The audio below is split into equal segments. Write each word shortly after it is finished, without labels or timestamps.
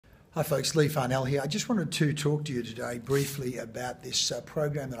Hi folks, Leigh Farnell here. I just wanted to talk to you today briefly about this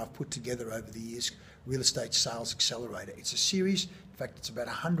program that I've put together over the years, Real Estate Sales Accelerator. It's a series, in fact it's about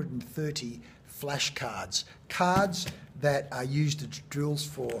 130 flashcards, cards that are used as drills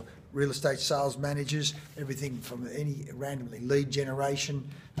for real estate sales managers, everything from any randomly lead generation,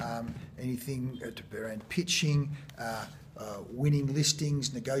 anything around pitching, winning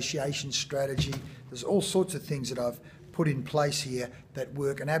listings, negotiation strategy. There's all sorts of things that I've put in place here that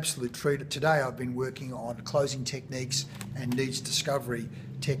work an absolute treat. Today I've been working on closing techniques and needs discovery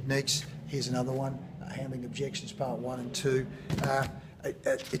techniques. Here's another one, handling objections part 1 and 2.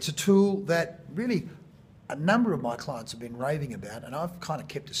 It's a tool that really a number of my clients have been raving about, and I've kind of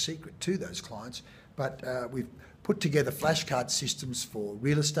kept a secret to those clients, but we've put together flashcard systems for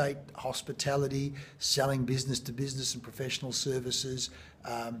real estate, hospitality, selling business to business and professional services,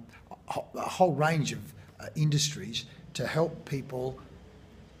 a whole range of industries to help people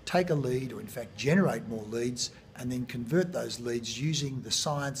take a lead, or in fact generate more leads, and then convert those leads using the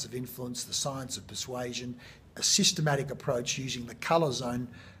science of influence, the science of persuasion, a systematic approach using the colour zone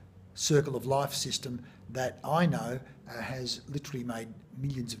circle of life system that I know has literally made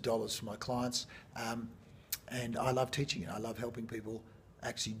millions of dollars for my clients, and I love teaching it. I love helping people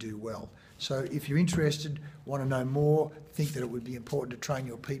actually do well. So if you're interested, want to know more, think that it would be important to train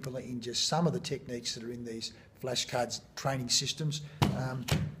your people in just some of the techniques that are in these flashcards training systems,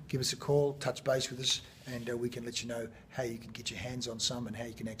 give us a call, touch base with us, and we can let you know how you can get your hands on some and how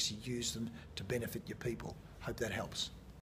you can actually use them to benefit your people. Hope that helps.